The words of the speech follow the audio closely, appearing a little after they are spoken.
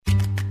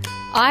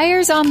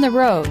Eyre's on the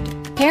Road,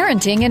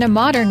 Parenting in a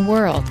Modern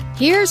World.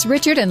 Here's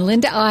Richard and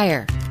Linda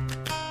Eyre.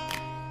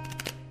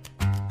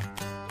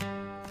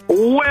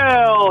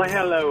 Well,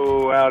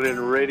 hello out in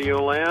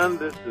Radio Land.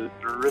 This is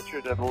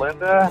Richard and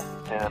Linda,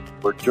 and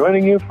we're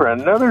joining you for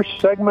another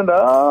segment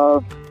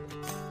of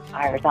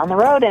Eyre's on the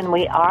Road, and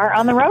we are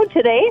on the road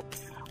today.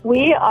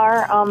 We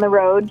are on the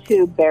road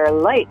to Bear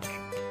Lake.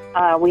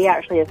 We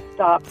actually have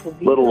stopped to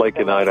view Little Lake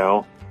in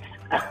Idaho.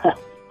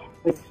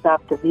 We've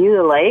stopped to view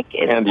the lake.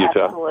 It's And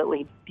Utah.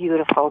 Absolutely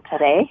beautiful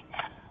today.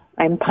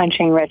 I'm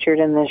punching Richard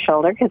in the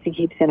shoulder because he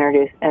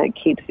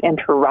keeps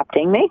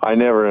interrupting me. I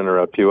never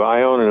interrupt you.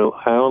 I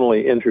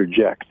only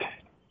interject.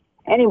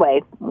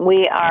 Anyway,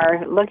 we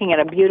are looking at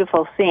a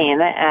beautiful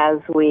scene as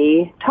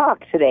we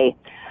talk today.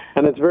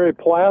 And it's very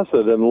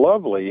placid and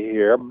lovely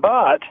here,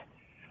 but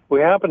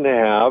we happen to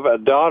have a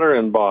daughter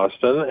in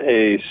Boston,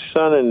 a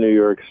son in New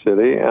York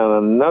City, and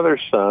another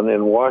son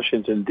in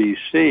Washington,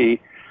 D.C.,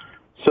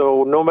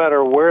 so no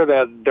matter where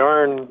that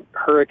darn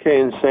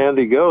Hurricane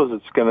Sandy goes,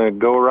 it's going to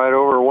go right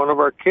over one of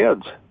our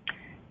kids.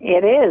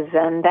 It is,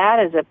 and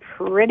that is a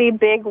pretty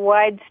big,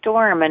 wide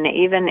storm. And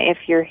even if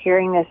you're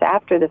hearing this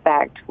after the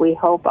fact, we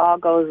hope all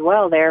goes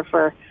well there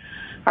for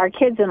our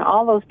kids and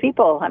all those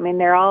people. I mean,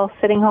 they're all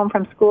sitting home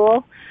from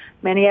school.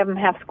 Many of them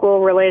have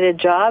school-related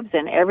jobs,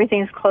 and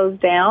everything's closed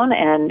down,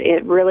 and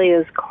it really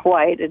is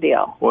quite a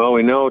deal. Well,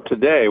 we know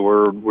today,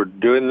 we're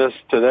doing this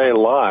today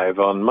live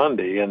on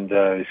Monday, and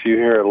if you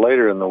hear it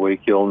later in the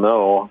week, you'll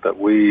know that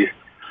we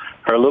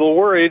are a little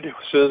worried. As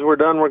soon as we're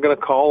done, we're going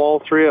to call all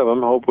three of them,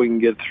 hope we can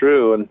get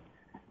through and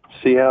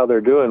see how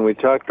they're doing. We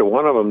talked to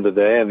one of them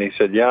today, and he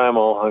said, yeah, I'm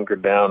all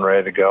hunkered down,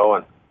 ready to go,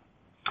 and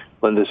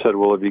Linda said,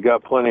 well, have you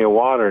got plenty of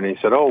water? And he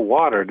said, oh,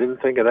 water,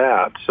 didn't think of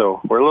that.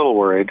 So we're a little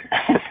worried.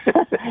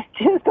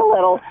 Just a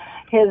little.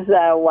 His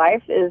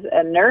wife is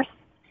a nurse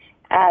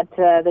at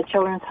the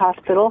Children's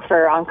Hospital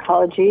for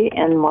Oncology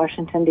in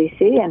Washington,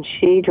 D.C., and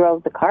she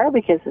drove the car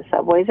because the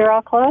subways are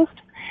all closed.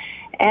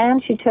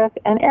 And she took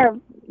an air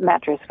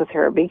mattress with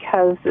her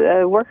because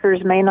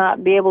workers may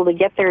not be able to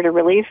get there to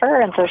relieve her,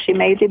 and so she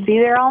may be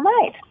there all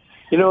night.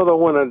 You know, though,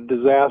 when a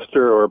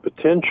disaster or a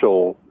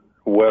potential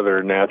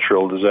weather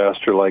natural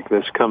disaster like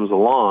this comes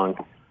along,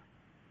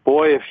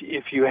 boy,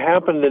 if you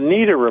happen to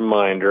need a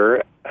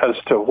reminder as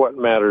to what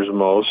matters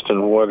most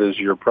and what is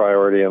your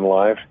priority in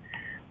life,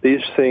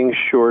 these things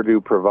sure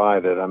do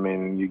provide it. I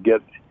mean, you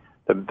get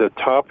the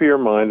top of your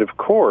mind, of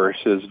course,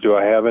 is do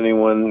I have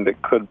anyone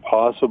that could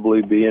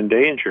possibly be in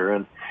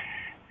danger?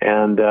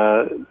 And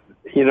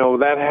you know,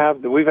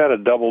 we've had a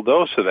double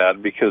dose of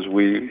that because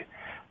we,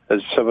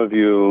 as some of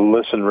you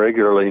listen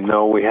regularly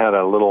know, we had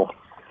a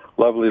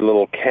lovely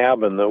little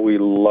cabin that we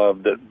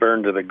loved that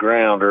burned to the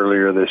ground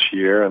earlier this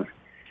year. And,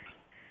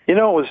 you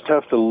know, it was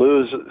tough to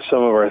lose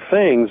some of our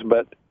things,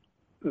 but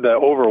the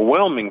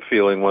overwhelming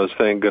feeling was,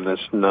 thank goodness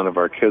none of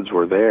our kids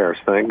were there.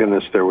 Thank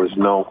goodness there was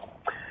no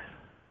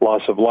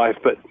loss of life.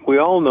 But we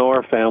all know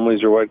our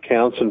families are what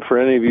counts. And for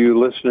any of you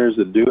listeners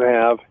that do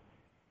have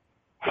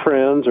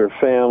friends or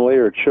family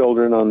or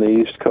children on the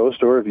East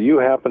Coast, or if you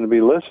happen to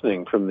be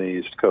listening from the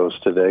East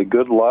Coast today,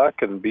 good luck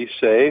and be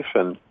safe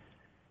and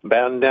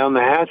batten down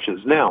the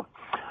hatches. Now,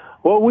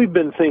 what we've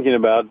been thinking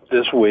about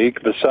this week,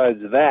 besides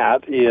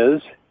that,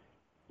 is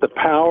the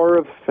power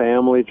of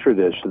family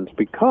traditions,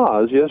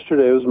 because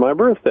yesterday was my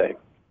birthday.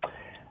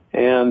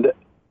 And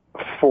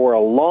for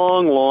a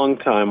long, long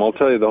time, I'll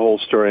tell you the whole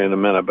story in a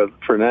minute, but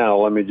for now,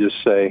 let me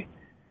just say,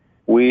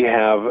 we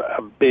have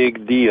a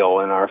big deal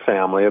in our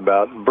family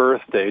about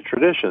birthday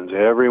traditions.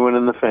 Everyone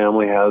in the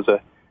family has a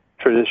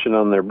tradition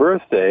on their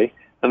birthday.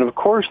 And, of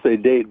course, they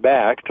date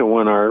back to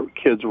when our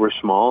kids were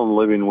small and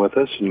living with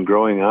us and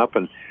growing up,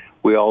 and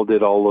we all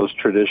did all those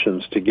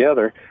traditions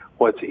together.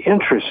 What's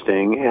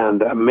interesting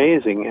and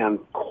amazing and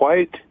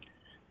quite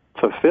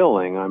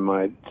fulfilling, I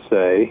might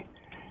say,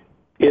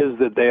 is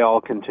that they all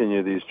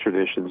continue these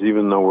traditions,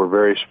 even though we're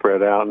very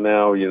spread out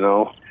now, you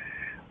know.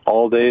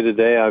 All day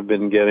today I've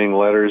been getting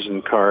letters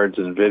and cards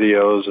and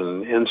videos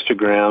and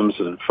Instagrams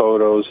and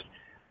photos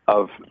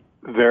of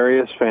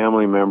various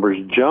family members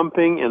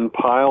jumping in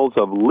piles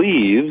of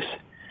leaves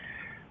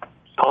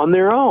on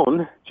their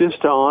own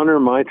just to honor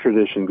my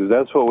tradition, because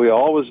that's what we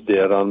always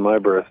did on my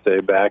birthday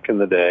back in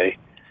the day.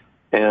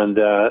 And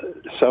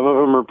some of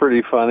them are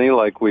pretty funny,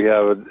 like we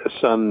have a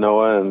son,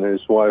 Noah, and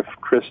his wife,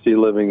 Christy,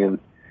 living in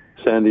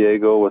San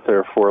Diego with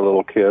their 4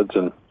 little kids.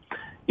 And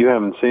you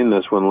haven't seen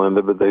this one,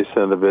 Linda, but they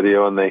sent a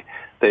video, and they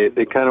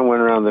kind of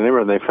went around the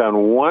neighborhood, and they found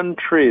one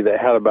tree that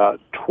had about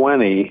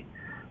 20,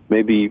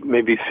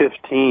 maybe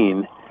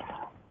 15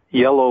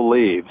 yellow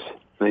leaves.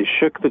 They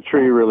shook the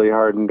tree really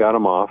hard and got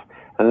them off,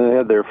 and then they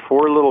had their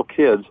 4 little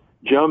kids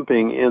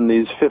jumping in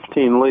these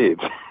 15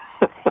 leaves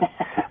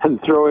and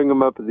throwing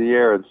them up in the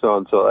air and so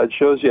on. So that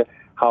shows you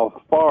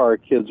how far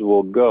kids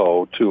will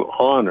go to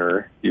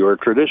honor your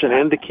tradition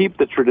and to keep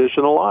the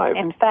tradition alive.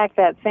 In fact,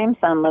 that same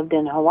son lived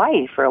in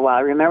Hawaii for a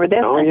while. Remember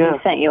this? Oh, and yeah. he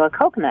sent you a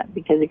coconut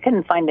because he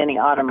couldn't find any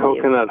autumn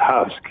leaves. Coconut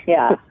husk.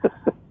 Yeah.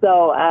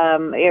 So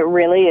it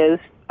really is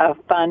a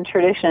fun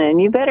tradition,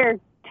 and you better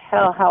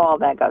how all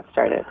that got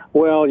started.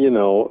 Well,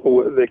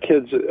 the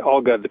kids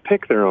all got to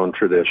pick their own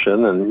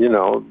tradition, and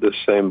this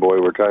same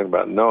boy we're talking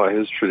about, Noah,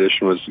 his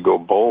tradition was to go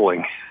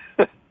bowling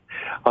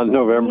on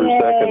November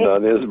 2nd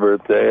on his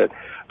birthday.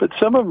 But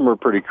some of them were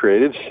pretty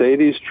creative.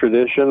 Sadie's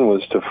tradition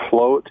was to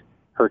float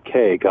her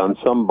cake on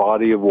some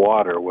body of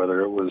water,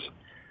 whether it was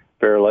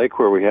Bear Lake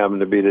where we happen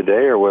to be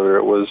today, or whether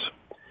it was,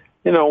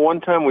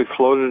 one time we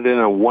floated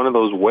in one of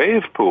those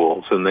wave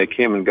pools, and they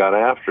came and got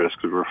after us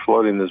because we're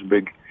floating this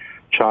big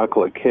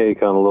chocolate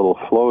cake on a little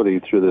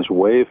floaty through this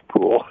wave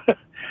pool.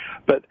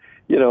 But,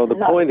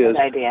 the point is,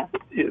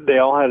 they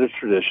all had a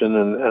tradition,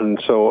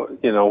 and so,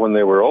 when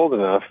they were old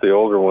enough, the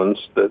older ones,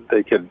 that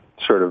they could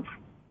sort of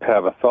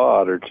have a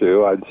thought or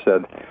two, I'd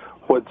said,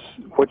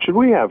 what should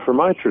we have for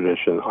my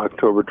tradition,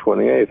 October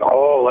 28th?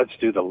 Oh, let's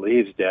do the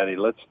leaves, Daddy.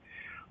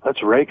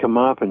 Let's rake them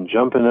up and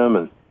jump in them,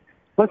 and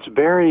let's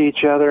bury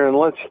each other, and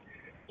let's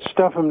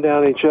stuff them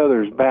down each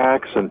other's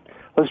backs, and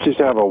let's just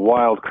have a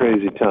wild,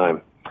 crazy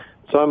time.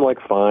 So I'm like,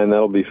 fine,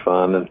 that'll be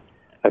fun. And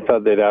I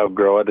thought they'd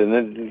outgrow it, and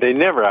then they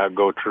never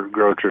outgrow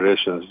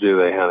traditions, do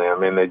they, honey? I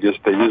mean, they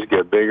just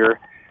get bigger.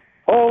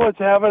 Oh, let's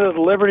have it at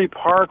Liberty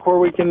Park where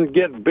we can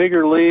get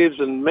bigger leaves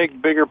and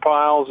make bigger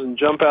piles and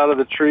jump out of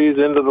the trees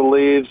into the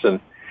leaves. And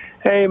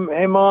hey,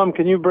 Mom,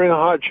 can you bring a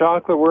hot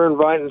chocolate? We're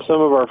inviting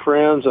some of our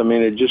friends. I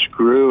mean, it just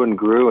grew and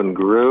grew and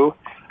grew.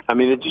 I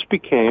mean, it just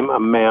became a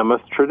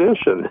mammoth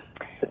tradition.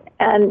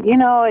 And,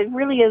 it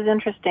really is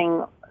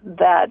interesting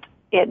that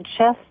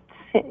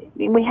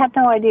we had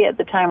no idea at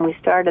the time we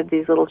started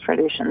these little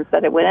traditions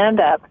that it would end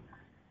up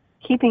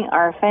keeping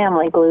our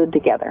family glued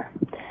together.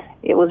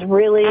 It's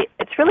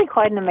really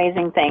quite an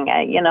amazing thing.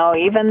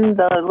 Even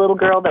the little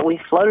girl that we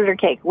floated her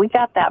cake, we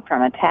got that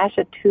from a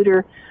Tasha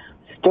Tudor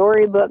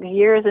storybook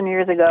years and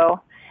years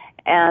ago.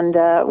 And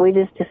we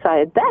just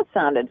decided that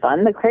sounded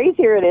fun. The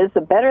crazier it is,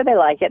 the better they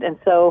like it. And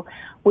so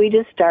we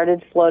just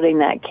started floating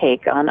that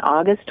cake on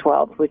August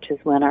 12th, which is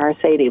when our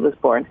Sadie was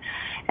born.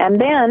 And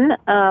then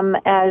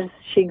as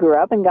she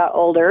grew up and got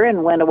older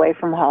and went away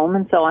from home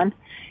and so on,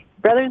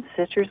 brothers and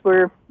sisters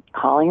were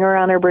calling her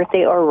on her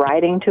birthday or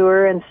writing to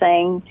her and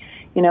saying,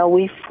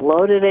 we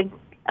floated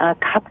a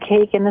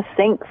cupcake in the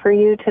sink for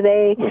you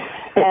today,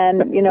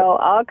 and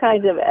all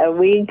kinds of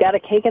we got a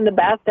cake in the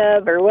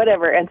bathtub or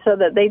whatever, and so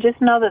that they just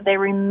know that they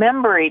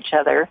remember each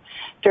other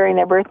during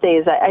their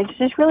birthdays. It's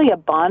just really a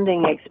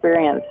bonding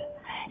experience,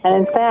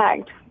 and in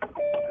fact,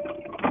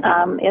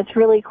 it's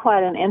really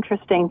quite an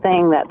interesting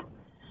thing that.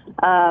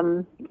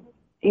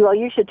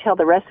 You should tell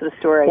the rest of the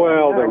story.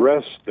 Well,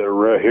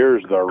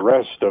 here's the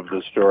rest of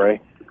the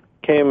story.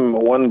 Came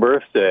one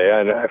birthday,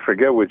 I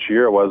forget which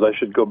year it was. I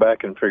should go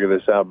back and figure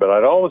this out, but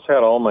I'd always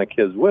had all my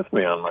kids with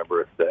me on my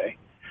birthday.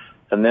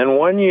 And then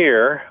one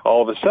year,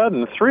 all of a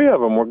sudden, 3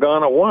 of them were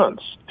gone at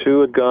once.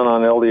 2 had gone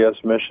on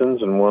LDS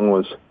missions, and 1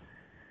 was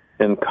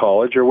in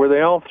college. Or were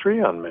they all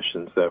 3 on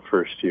missions that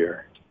first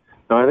year?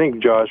 No, I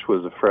think Josh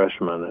was a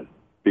freshman at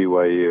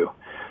BYU.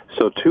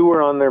 So 2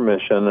 were on their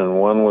mission, and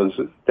 1 was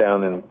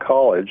down in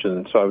college,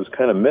 and so I was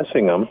kind of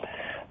missing them,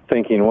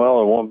 thinking,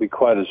 well, it won't be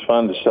quite as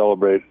fun to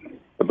celebrate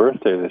the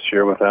birthday this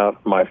year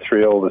without my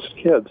 3 oldest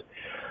kids.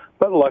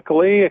 But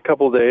luckily, a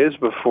couple of days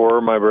before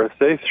my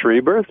birthday,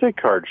 3 birthday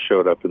cards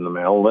showed up in the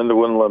mail. Linda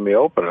wouldn't let me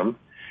open them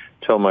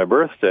till my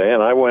birthday,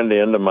 and I went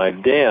into my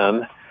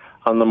den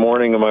on the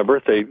morning of my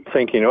birthday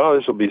thinking, oh,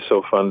 this will be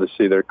so fun to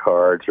see their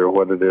cards or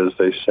what it is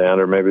they sent,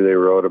 or maybe they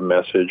wrote a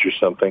message or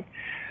something.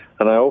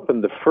 And I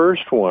opened the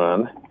first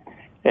one,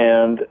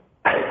 and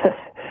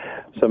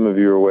some of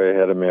you are way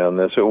ahead of me on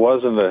this. It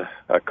wasn't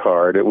a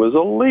card. It was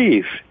a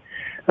leaf.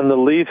 And the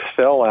leaf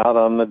fell out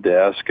on the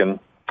desk, and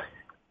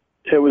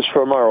it was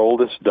from our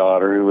oldest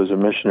daughter, who was a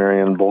missionary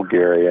in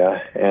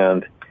Bulgaria,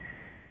 and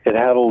it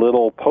had a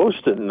little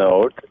Post-it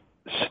note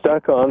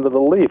stuck onto the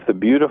leaf, the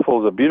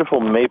beautiful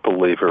maple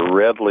leaf, or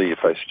red leaf,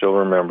 I still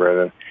remember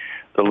it. And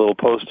the little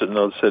Post-it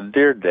note said,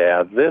 "Dear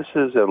Dad, this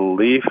is a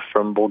leaf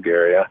from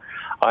Bulgaria.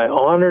 I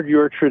honored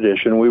your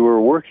tradition. We were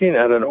working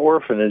at an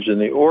orphanage, and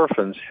the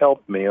orphans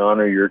helped me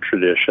honor your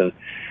tradition.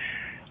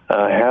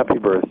 Happy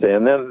birthday."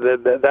 And then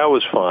that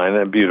was fine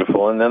and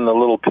beautiful. And then the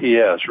little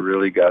P.S.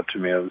 really got to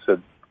me. It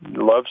said,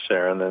 "Love,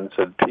 Sarah," and then it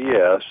said,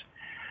 "P.S.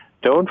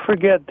 Don't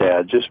forget,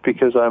 Dad, just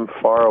because I'm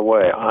far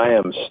away, I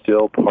am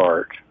still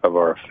part of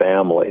our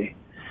family."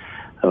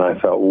 And I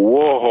thought,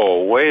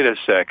 whoa, wait a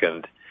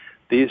second.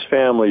 These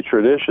family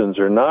traditions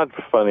are not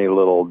funny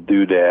little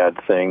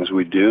doodad things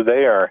we do.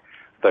 They are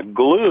the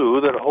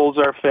glue that holds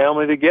our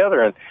family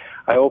together. And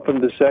I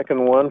opened the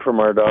second one from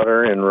our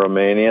daughter in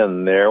Romania,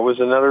 and there was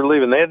another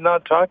leaf. And they had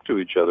not talked to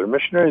each other.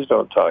 Missionaries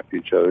don't talk to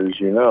each other, as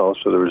you know,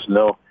 so there was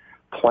no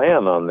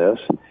plan on this.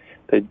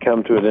 They'd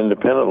come to it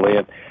independently.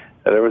 And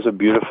there was a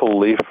beautiful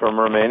leaf from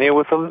Romania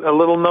with a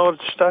little note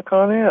stuck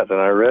on it.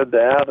 And I read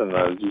that, and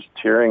I was just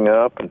tearing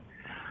up. And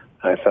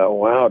I thought,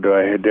 wow, do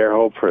I dare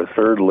hope for a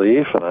third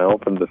leaf? And I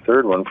opened the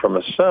third one from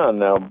a son.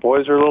 Now,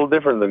 boys are a little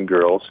different than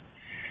girls.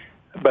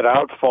 But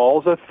out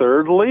falls a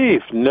third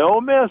leaf.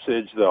 No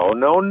message, though.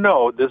 No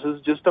note. This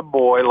is just a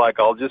boy. Like,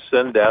 I'll just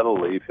send Dad a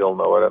leaf. He'll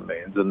know what it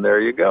means. And there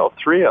you go.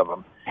 3 of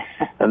them.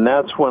 And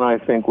that's when I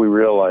think we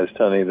realized,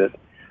 honey, that,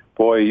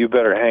 boy, you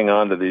better hang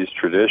on to these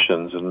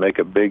traditions and make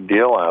a big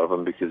deal out of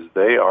them because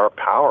they are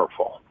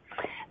powerful.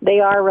 They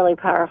are really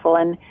powerful,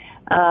 and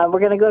we're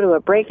going to go to a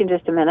break in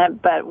just a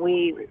minute, but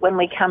when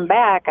we come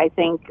back, I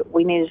think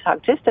we need to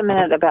talk just a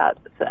minute about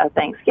a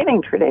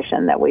Thanksgiving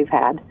tradition that we've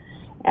had,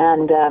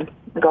 and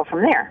go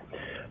from there.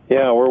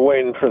 Yeah, we're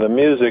waiting for the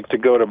music to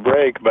go to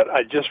break, but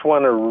I just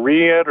want to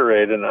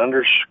reiterate and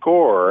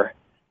underscore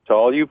to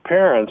all you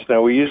parents.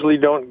 Now, we usually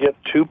don't get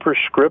too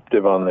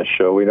prescriptive on this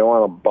show. We don't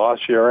want to boss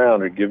you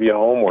around or give you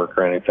homework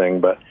or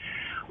anything, but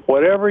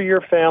whatever your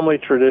family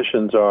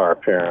traditions are,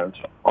 parents,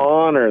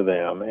 honor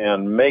them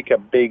and make a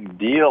big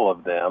deal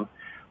of them.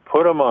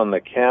 Put them on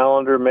the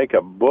calendar, make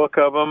a book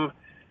of them,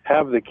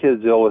 have the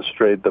kids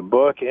illustrate the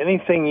book.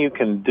 Anything you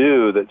can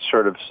do that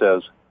sort of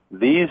says,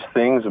 these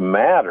things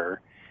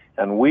matter,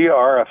 and we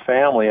are a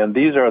family, and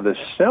these are the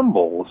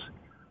symbols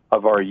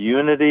of our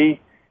unity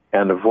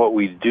and of what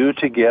we do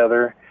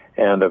together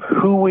and of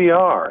who we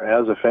are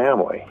as a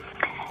family.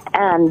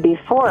 And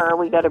before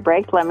we go to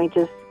break, let me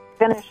just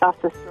finish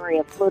off the story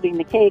of floating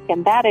the cake,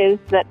 and that is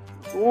that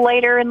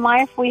later in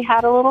life we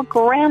had a little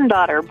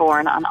granddaughter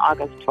born on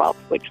August 12th,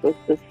 which was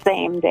the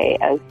same day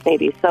as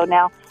Sadie. So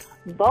now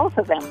both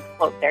of them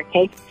float their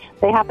cake.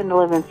 They happen to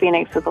live in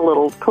Phoenix with a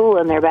little pool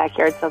in their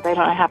backyard, so they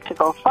don't have to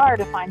go far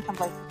to find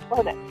someplace to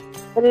float it.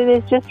 But it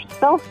is just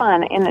so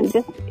fun, and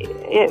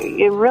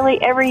it really,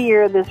 every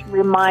year this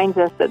reminds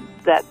us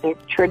that the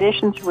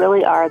traditions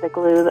really are the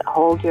glue that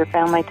holds your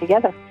family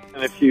together.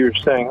 And if you're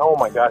saying, oh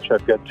my gosh,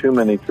 I've got too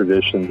many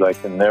traditions, I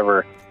can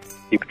never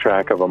keep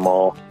track of them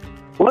all,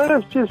 let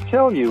us just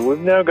tell you, we've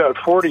now got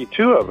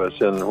 42 of us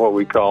in what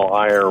we call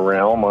our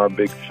realm, our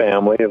big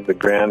family of the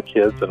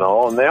grandkids and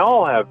all, and they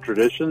all have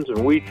traditions,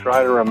 and we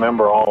try to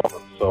remember all of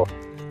them. So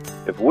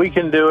if we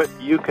can do it,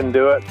 you can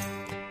do it.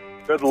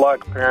 Good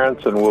luck,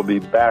 parents, and we'll be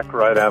back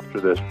right after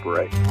this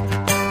break.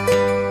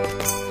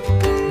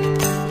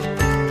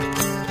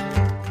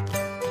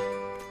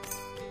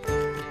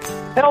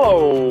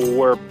 Hello,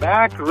 we're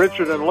back.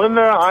 Richard and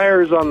Linda,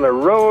 Eyres on the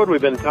Road.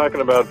 We've been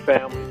talking about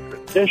family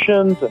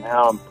traditions and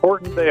how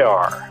important they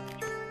are.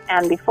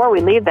 And before we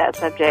leave that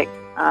subject,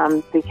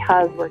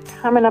 because we're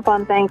coming up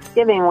on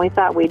Thanksgiving, we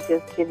thought we'd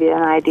just give you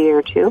an idea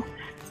or two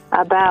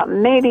about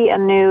maybe a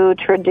new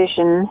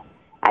tradition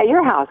at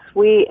your house.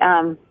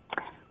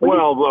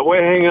 Well,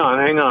 wait, hang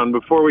on.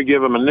 Before we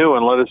give them a new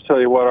one, let us tell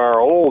you what our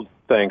old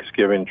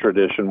Thanksgiving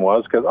tradition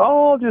was, because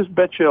I'll just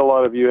bet you a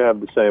lot of you have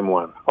the same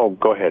one. Oh,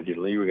 go ahead.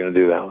 You were going to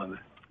do that one.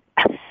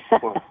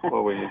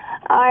 What were you?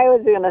 I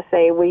was going to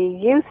say we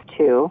used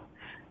to.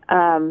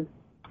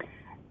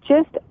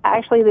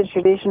 Actually, the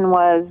tradition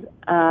was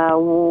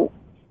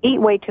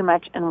eat way too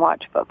much and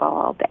watch football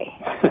all day.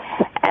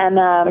 And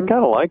I kind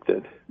of liked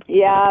it.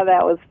 Yeah,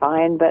 that was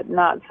fine, but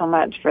not so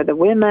much for the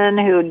women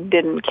who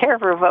didn't care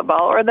for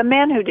football or the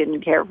men who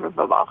didn't care for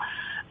football.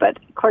 But,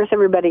 of course,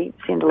 everybody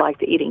seemed to like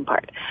the eating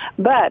part.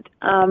 But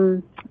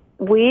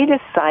we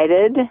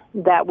decided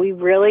that we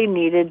really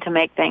needed to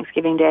make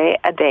Thanksgiving Day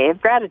a day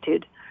of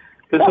gratitude.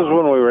 This is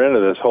when we were into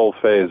this whole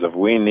phase of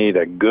we need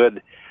a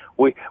good...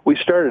 We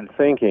started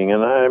thinking,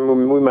 and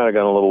we might have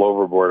gone a little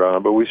overboard on it,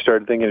 but we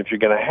started thinking if you're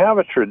going to have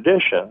a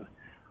tradition,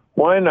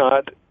 why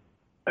not...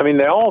 I mean,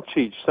 they all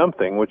teach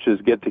something, which is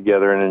get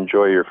together and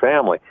enjoy your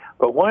family.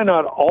 But why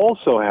not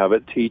also have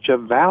it teach a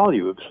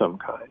value of some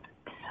kind?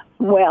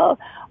 Well,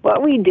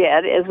 what we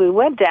did is we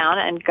went down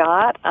and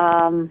got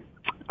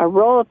a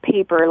roll of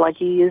paper like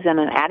you use in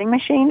an adding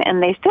machine,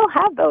 and they still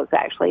have those,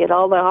 actually, at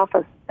all the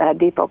Office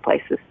Depot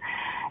places.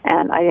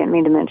 And I didn't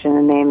mean to mention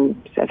the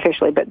name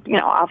officially, but,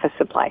 Office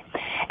Supply.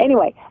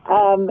 Anyway,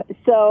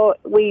 so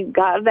we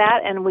got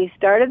that, and we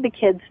started the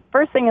kids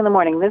first thing in the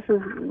morning. This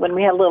is when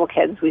we had little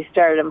kids. We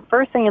started them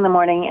first thing in the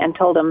morning and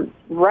told them,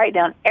 write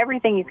down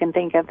everything you can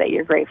think of that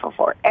you're grateful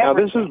for. Everything.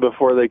 Now, this is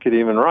before they could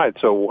even write.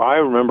 So I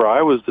remember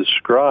I was the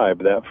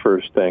scribe that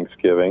first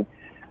Thanksgiving,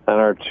 and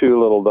our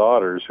two little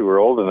daughters who were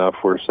old enough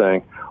were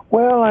saying,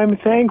 well, I'm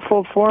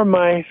thankful for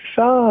my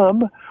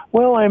thumb.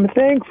 Well, I'm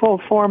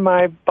thankful for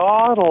my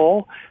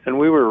bottle. And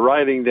we were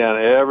writing down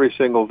every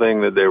single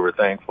thing that they were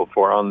thankful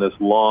for on this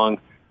long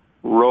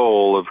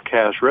roll of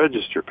cash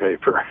register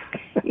paper.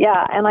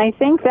 Yeah, and I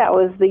think that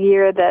was the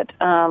year that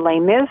Les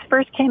Mis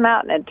first came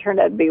out, and it turned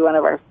out to be one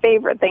of our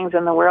favorite things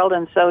in the world.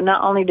 And so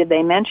not only did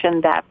they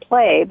mention that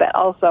play, but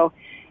also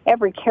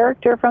every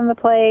character from the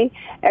play,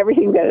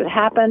 everything that had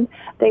happened.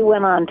 They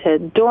went on to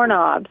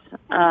doorknobs,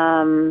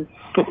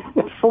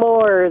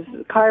 floors,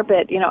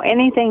 carpet,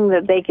 anything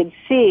that they could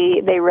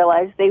see, they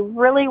realized they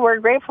really were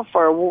grateful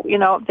for.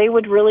 They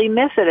would really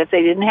miss it if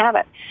they didn't have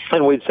it.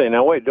 And we'd say,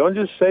 now wait, don't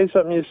just say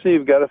something you see.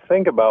 You've got to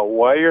think about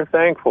why you're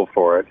thankful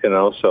for it,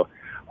 So,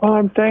 well,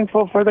 I'm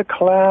thankful for the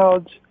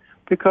clouds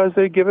because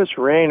they give us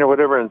rain or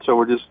whatever. And so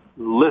we're just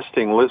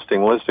listing. What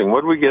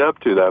did we get up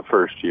to that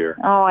first year?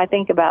 Oh, I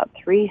think about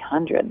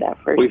 300 that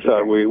first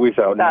year. We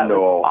thought, that no.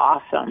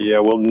 was awesome. Yeah,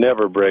 we'll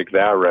never break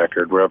that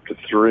record. We're up to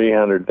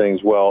 300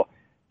 things. Well,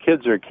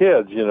 kids are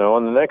kids, and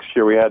the next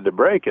year we had to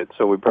break it,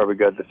 so we probably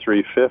got to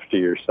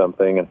 350 or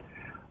something. And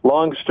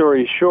long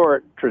story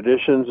short,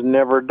 traditions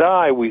never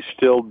die. We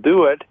still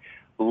do it.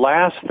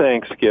 Last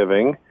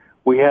Thanksgiving,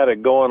 we had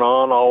it going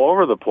on all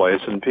over the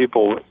place, and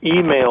people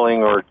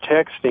emailing or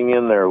texting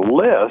in their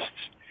lists,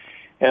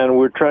 and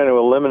we're trying to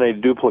eliminate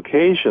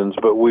duplications,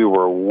 but we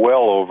were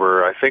well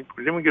over, I think,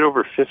 didn't we get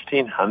over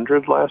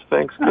 1,500 last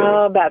Thanksgiving?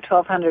 Oh, about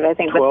 1,200, I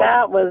think, but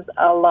that was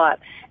a lot.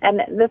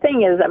 And the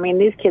thing is, I mean,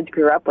 these kids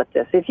grew up with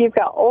this. If you've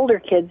got older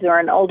kids or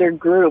an older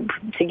group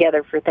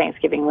together for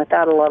Thanksgiving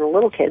without a lot of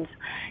little kids,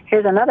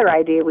 here's another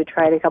idea we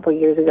tried a couple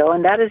of years ago,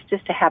 and that is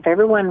just to have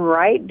everyone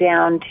write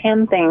down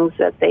 10 things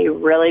that they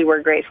really were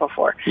grateful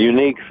for.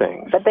 Unique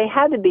things. But they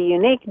had to be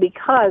unique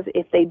because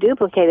if they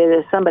duplicated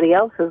it as somebody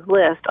else's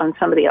list on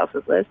somebody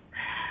else's list,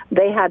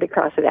 they had to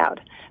cross it out.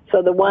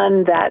 So the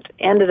one that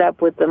ended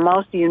up with the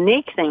most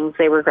unique things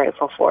they were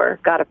grateful for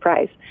got a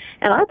prize.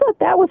 And I thought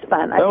that was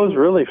fun. That was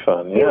really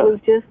fun, yeah. It was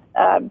just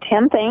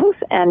 10 things,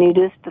 and you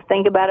just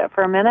think about it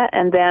for a minute,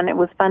 and then it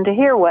was fun to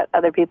hear what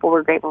other people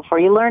were grateful for.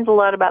 You learned a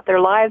lot about their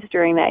lives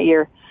during that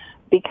year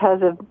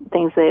because of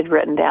things they had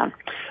written down.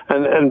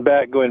 And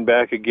going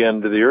back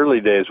again to the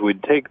early days,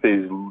 we'd take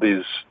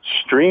these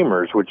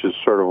streamers, which is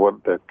sort of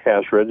what the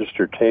cash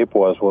register tape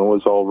was when it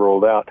was all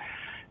rolled out,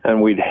 and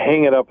we'd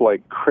hang it up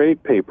like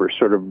crepe paper,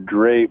 sort of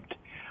draped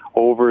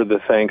over the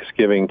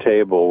Thanksgiving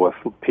table with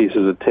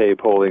pieces of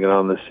tape holding it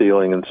on the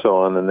ceiling and so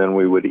on, and then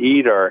we would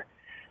eat our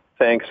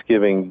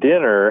Thanksgiving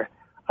dinner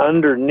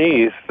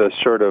underneath the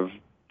sort of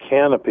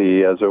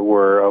canopy, as it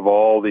were, of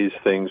all these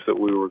things that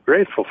we were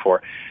grateful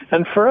for.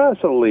 And for us,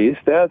 at least,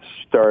 that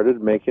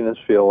started making us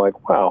feel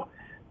like, wow,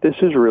 this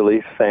is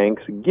really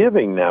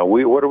Thanksgiving now.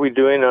 What are we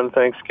doing on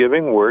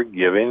Thanksgiving? We're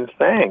giving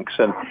thanks.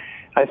 And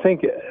I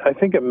think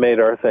it made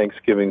our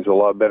Thanksgivings a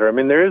lot better. I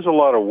mean, there is a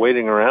lot of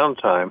waiting around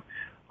time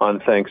on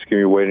Thanksgiving.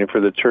 You're waiting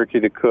for the turkey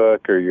to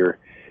cook, or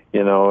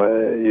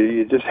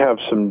you just have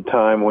some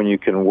time when you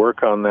can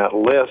work on that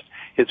list.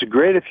 It's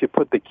great if you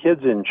put the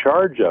kids in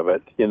charge of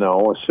it,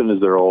 as soon as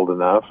they're old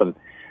enough,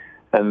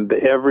 and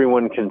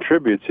everyone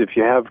contributes. If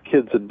you have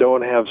kids that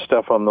don't have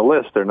stuff on the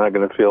list, they're not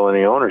going to feel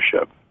any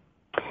ownership.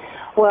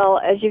 Well,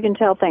 as you can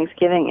tell,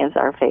 Thanksgiving is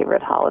our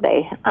favorite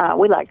holiday.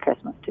 We like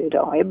Christmas too,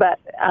 don't we? But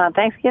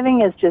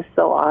Thanksgiving is just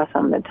so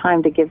awesome, the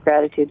time to give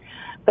gratitude.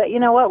 But you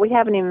know what? We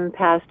haven't even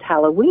passed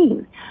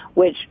Halloween,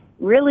 which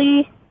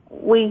really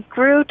we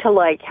grew to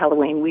like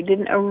Halloween. We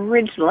didn't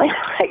originally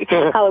like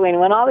Halloween.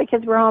 When all the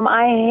kids were home,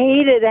 I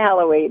hated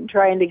Halloween,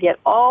 trying to get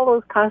all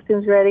those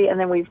costumes ready, and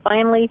then we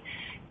finally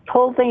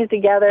pulled things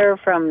together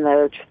from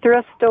the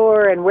thrift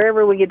store and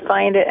wherever we could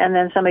find it, and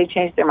then somebody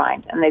changed their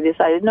mind, and they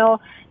decided, no,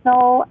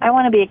 I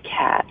want to be a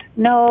cat.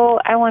 No,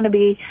 I want to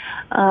be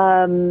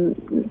Dr.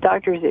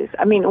 Seuss.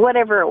 I mean,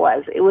 whatever it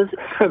was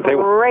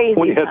crazy.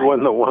 We had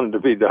one that wanted to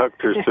be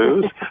Dr.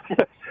 Seuss.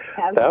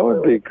 That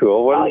would be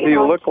cool. What does he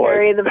look like?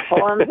 Carry the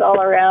poems all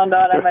around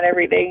on him and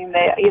everything.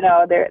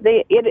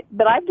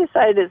 But I've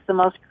decided it's the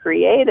most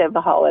creative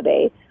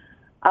holiday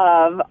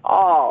of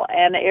all,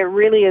 and it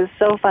really is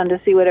so fun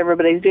to see what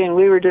everybody's doing.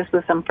 We were just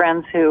with some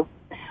friends who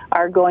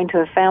are going to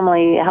a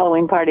family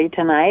Halloween party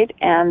tonight,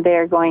 and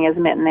they're going as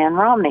Mitt and Ann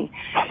Romney.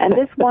 And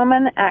this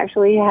woman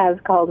actually has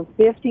called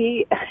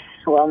 50,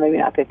 well, maybe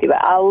not 50,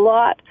 but a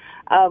lot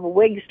of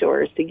wig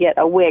stores to get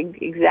a wig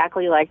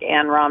exactly like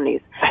Ann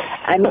Romney's.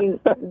 I mean,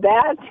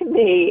 that to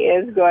me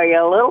is going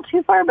a little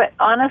too far, but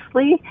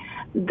honestly,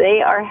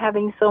 they are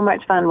having so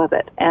much fun with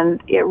it,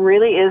 and it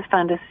really is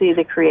fun to see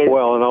the creative.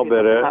 Well,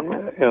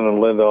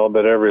 and Linda, I'll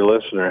bet every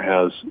listener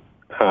has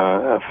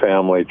a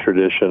family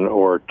tradition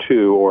or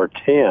 2 or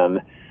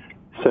 10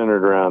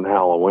 centered around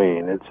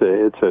Halloween.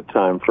 It's a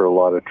time for a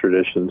lot of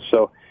traditions.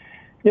 So,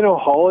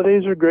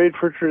 holidays are great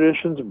for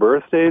traditions.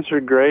 Birthdays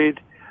are great.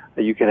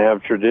 You can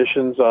have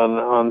traditions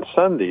on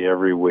Sunday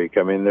every week.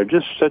 I mean, they're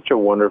just such a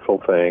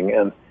wonderful thing.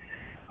 And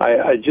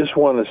I just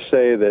want to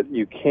say that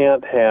you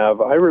can't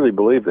have, I really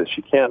believe this,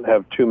 you can't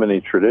have too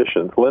many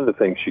traditions. Linda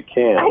thinks you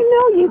can. I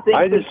know you think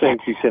I just think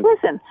you can.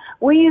 Listen,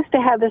 we used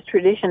to have this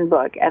tradition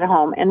book at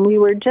home, and we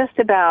were just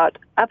about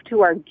up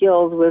to our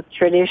gills with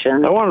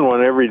traditions. I wanted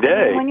one every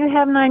day. When you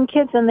have 9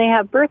 kids and they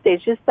have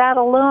birthdays, just that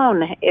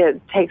alone,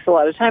 it takes a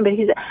lot of time. But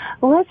he said,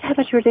 well, let's have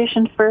a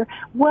tradition for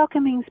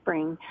welcoming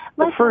spring.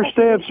 The first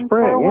day of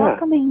spring, yeah.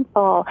 Welcoming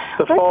fall.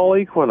 Fall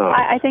equinox.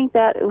 I think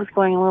that it was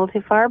going a little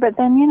too far, but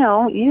then,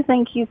 you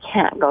think you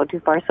can't go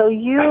too far. So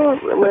you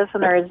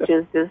listeners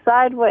just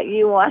decide what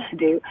you want to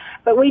do.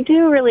 But we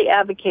do really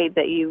advocate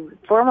that you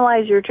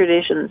formalize your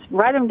traditions,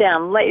 write them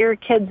down, let your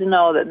kids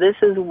know that this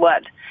is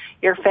what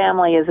your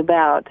family is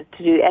about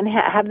to do, and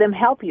have them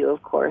help you,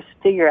 of course,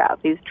 figure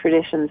out these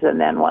traditions. And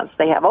then once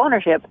they have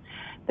ownership,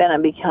 then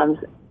it becomes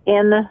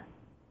in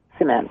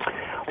cement.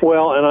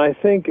 Well, and I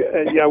think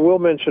I will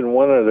mention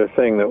one other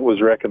thing that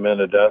was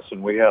recommended to us,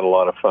 and we had a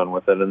lot of fun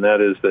with it, and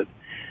that is that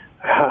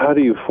how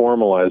do you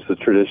formalize the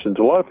traditions?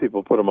 A lot of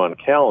people put them on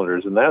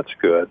calendars, and that's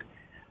good.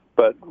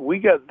 But we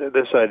got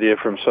this idea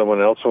from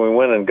someone else, and we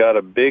went and got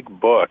a big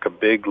book, a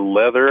big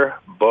leather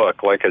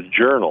book, like a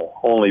journal,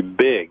 only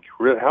big.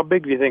 How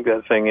big do you think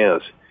that thing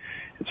is?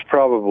 It's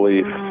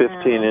probably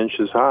 15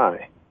 inches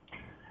high.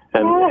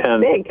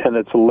 and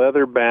it's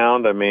leather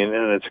bound. I mean,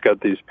 and it's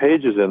got these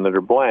pages in that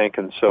are blank,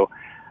 and so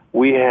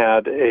we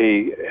had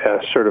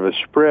a sort of a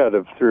spread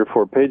of 3 or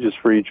 4 pages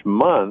for each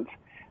month,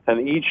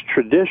 and each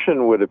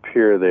tradition would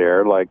appear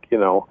there, like, you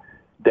know,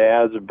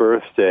 Dad's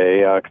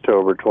birthday,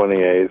 October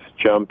 28th,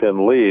 jump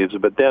in leaves.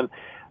 But then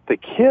the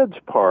kids'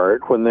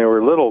 part, when they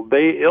were little,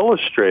 they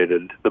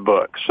illustrated the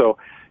book. So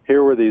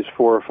here were these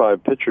 4 or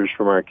 5 pictures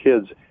from our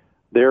kids,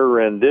 their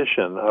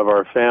rendition of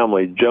our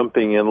family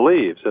jumping in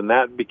leaves. And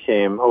that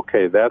became,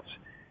 okay, that's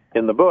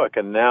in the book.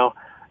 And now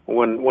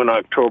when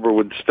October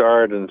would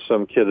start and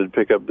some kid would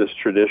pick up this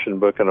tradition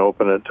book and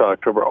open it to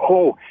October,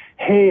 oh,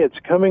 hey, it's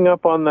coming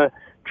up on the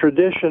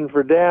tradition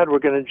for Dad, we're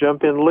going to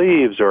jump in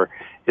leaves, or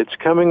it's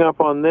coming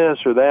up on this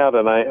or that.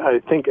 And I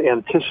think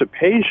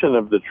anticipation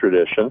of the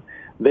tradition,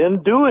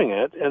 then doing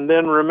it, and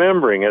then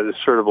remembering it is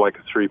sort of like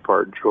a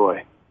 3-part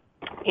joy.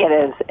 It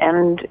is,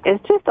 and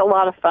it's just a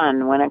lot of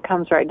fun when it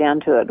comes right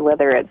down to it,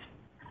 whether it's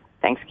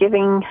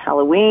Thanksgiving,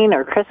 Halloween,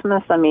 or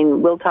Christmas. I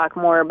mean, we'll talk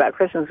more about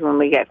Christmas when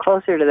we get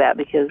closer to that,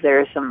 because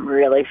there are some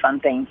really fun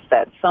things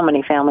that so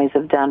many families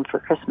have done for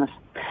Christmas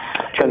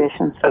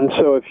traditions. And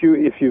so if you,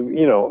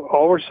 you know,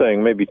 all we're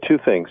saying, maybe 2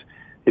 things.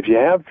 If you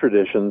have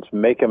traditions,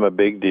 make them a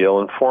big deal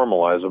and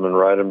formalize them and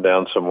write them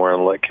down somewhere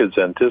and let kids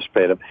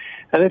anticipate them.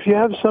 And if you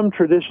have some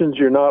traditions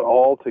you're not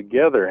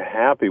altogether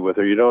happy with,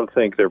 or you don't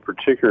think they're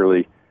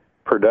particularly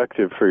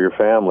productive for your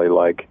family,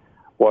 like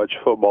watch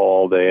football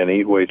all day and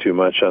eat way too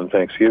much on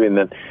Thanksgiving,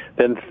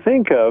 then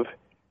think of,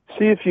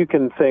 see if you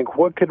can think,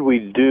 what could we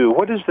do?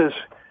 What is this?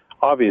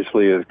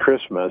 Obviously, at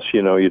Christmas,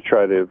 you know, you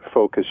try to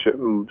focus,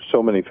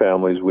 so many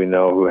families we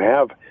know who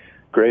have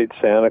great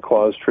Santa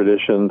Claus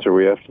traditions, or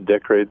we have to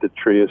decorate the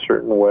tree a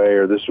certain way,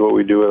 or this is what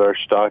we do with our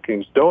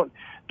stockings. Don't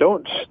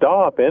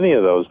stop any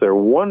of those. They're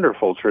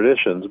wonderful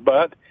traditions,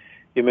 but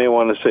you may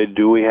want to say,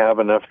 do we have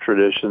enough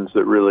traditions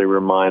that really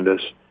remind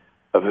us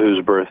of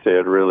whose birthday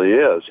it really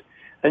is?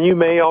 And you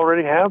may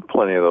already have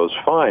plenty of those,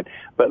 fine.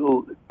 But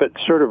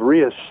sort of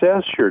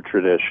reassess your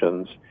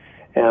traditions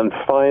and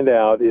find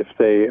out if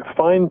they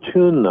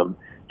fine-tune them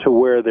to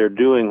where they're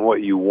doing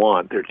what you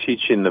want. They're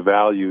teaching the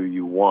value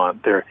you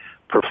want. They're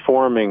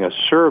performing a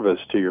service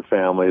to your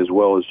family as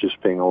well as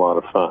just being a lot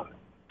of fun.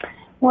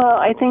 Well,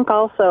 I think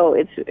also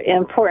it's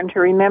important to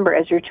remember,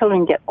 as your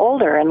children get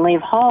older and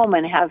leave home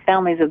and have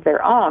families of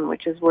their own,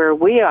 which is where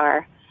we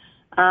are,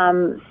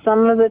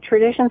 some of the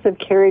traditions have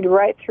carried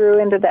right through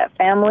into that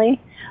family.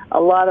 A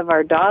lot of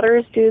our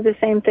daughters do the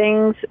same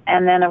things,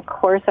 and then, of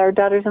course, our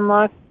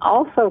daughters-in-law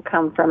also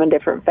come from a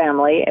different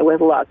family with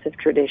lots of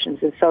traditions,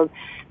 and so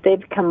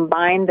they've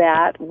combined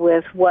that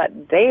with what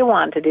they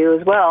want to do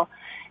as well.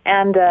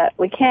 And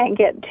we can't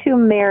get too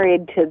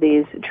married to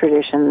these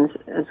traditions,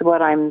 is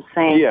what I'm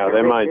saying. Yeah,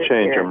 they might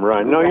change them,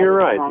 right. No, you're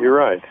right, you're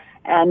right.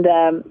 And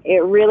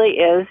it really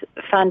is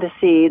fun to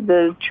see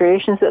the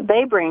traditions that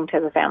they bring to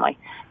the family.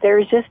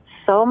 There's just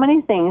so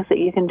many things that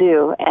you can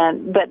do,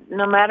 but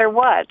no matter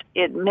what,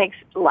 it makes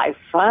life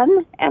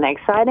fun and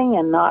exciting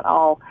and not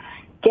all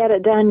get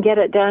it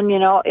done, you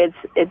know.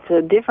 It's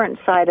a different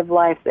side of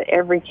life that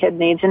every kid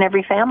needs and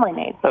every family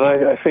needs. And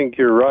I think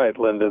you're right,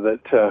 Linda,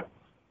 that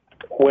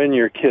when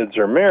your kids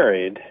are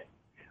married,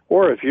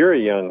 or if you're a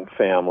young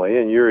family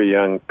and you're a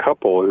young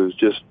couple who's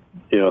just,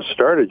 you know,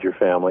 started your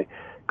family,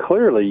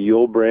 clearly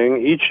you'll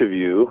bring, each of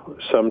you,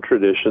 some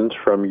traditions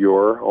from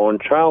your own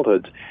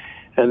childhoods.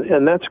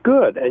 And that's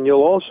good. And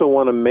you'll also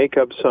want to make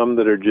up some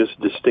that are just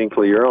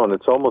distinctly your own.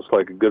 It's almost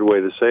like a good way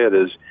to say it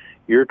is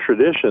your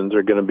traditions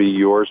are going to be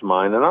yours,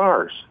 mine, and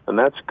ours. And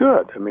that's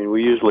good. I mean,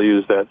 we usually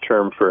use that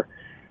term for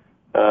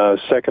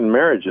second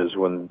marriages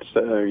when,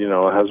 you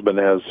know, a husband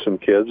has some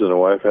kids and a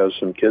wife has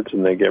some kids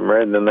and they get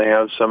married and then they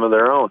have some of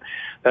their own.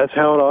 That's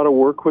how it ought to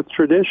work with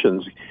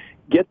traditions.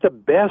 Get the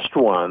best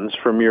ones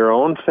from your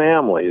own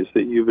families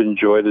that you've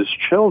enjoyed as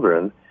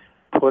children,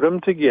 put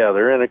them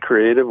together in a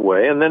creative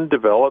way, and then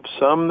develop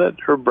some that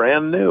are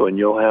brand new, and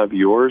you'll have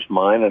yours,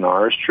 mine, and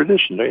ours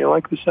tradition. Don't you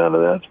like the sound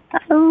of that?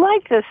 I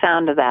like the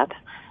sound of that.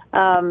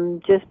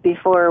 Just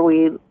before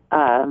we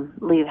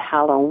leave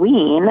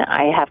Halloween,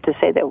 I have to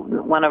say that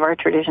one of our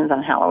traditions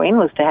on Halloween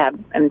was to have,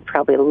 and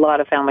probably a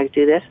lot of families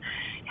do this,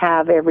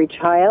 have every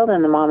child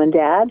and the mom and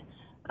dad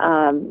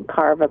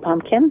carve a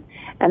pumpkin,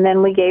 and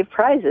then we gave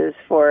prizes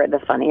for the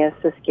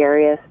funniest, the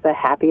scariest, the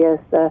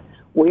happiest, the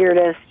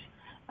weirdest.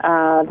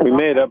 We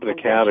made up the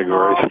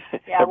categories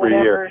every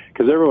year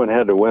because everyone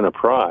had to win a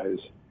prize,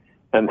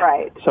 and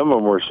some of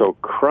them were so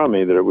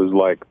crummy that it was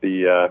like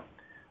the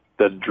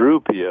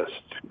droopiest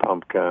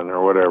pumpkin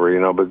or whatever, you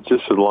know. But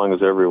just as long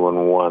as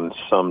everyone won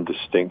some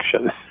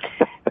distinction.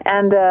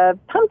 And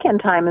pumpkin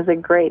time is a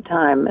great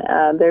time.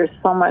 There's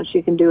so much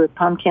you can do with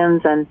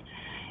pumpkins,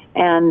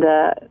 and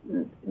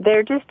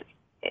they're just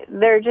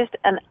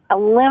a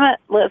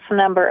limitless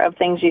number of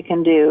things you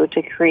can do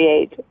to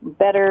create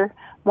better,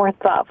 more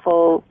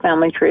thoughtful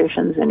family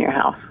traditions in your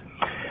house.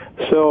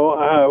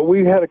 So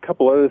we had a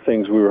couple other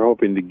things we were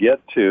hoping to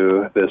get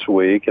to this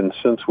week, and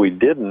since we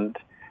didn't,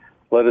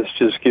 let us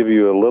just give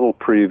you a little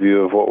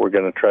preview of what we're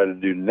going to try to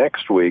do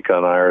next week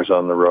on Eyres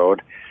on the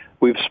Road.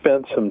 we've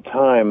spent some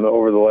time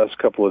over the last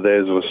couple of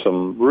days with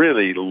some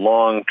really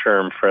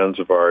long-term friends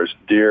of ours,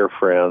 dear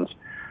friends,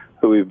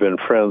 who we've been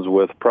friends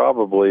with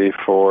probably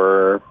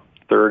for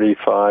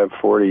 35,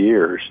 40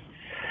 years.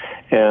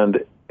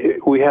 And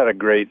we had a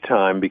great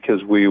time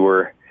because we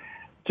were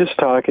just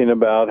talking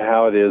about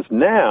how it is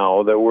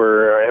now that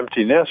we're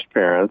empty nest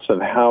parents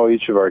and how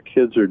each of our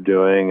kids are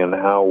doing and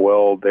how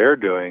well they're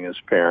doing as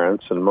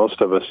parents. And most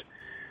of us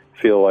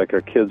feel like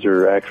our kids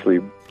are actually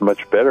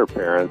much better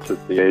parents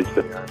at the age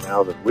that they are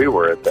now than we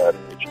were at that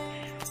age.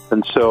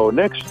 And so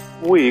next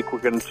week, we're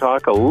going to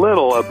talk a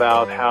little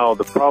about how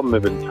the problem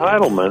of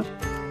entitlement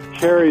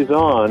carries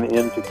on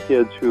into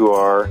kids who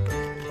are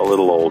a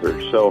little older.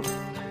 So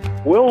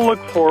we'll look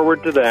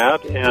forward to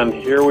that. And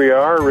here we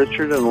are,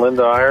 Richard and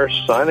Linda Eyre,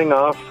 signing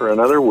off for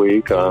another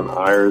week on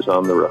Eyre's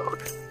on the Road.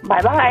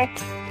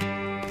 Bye-bye.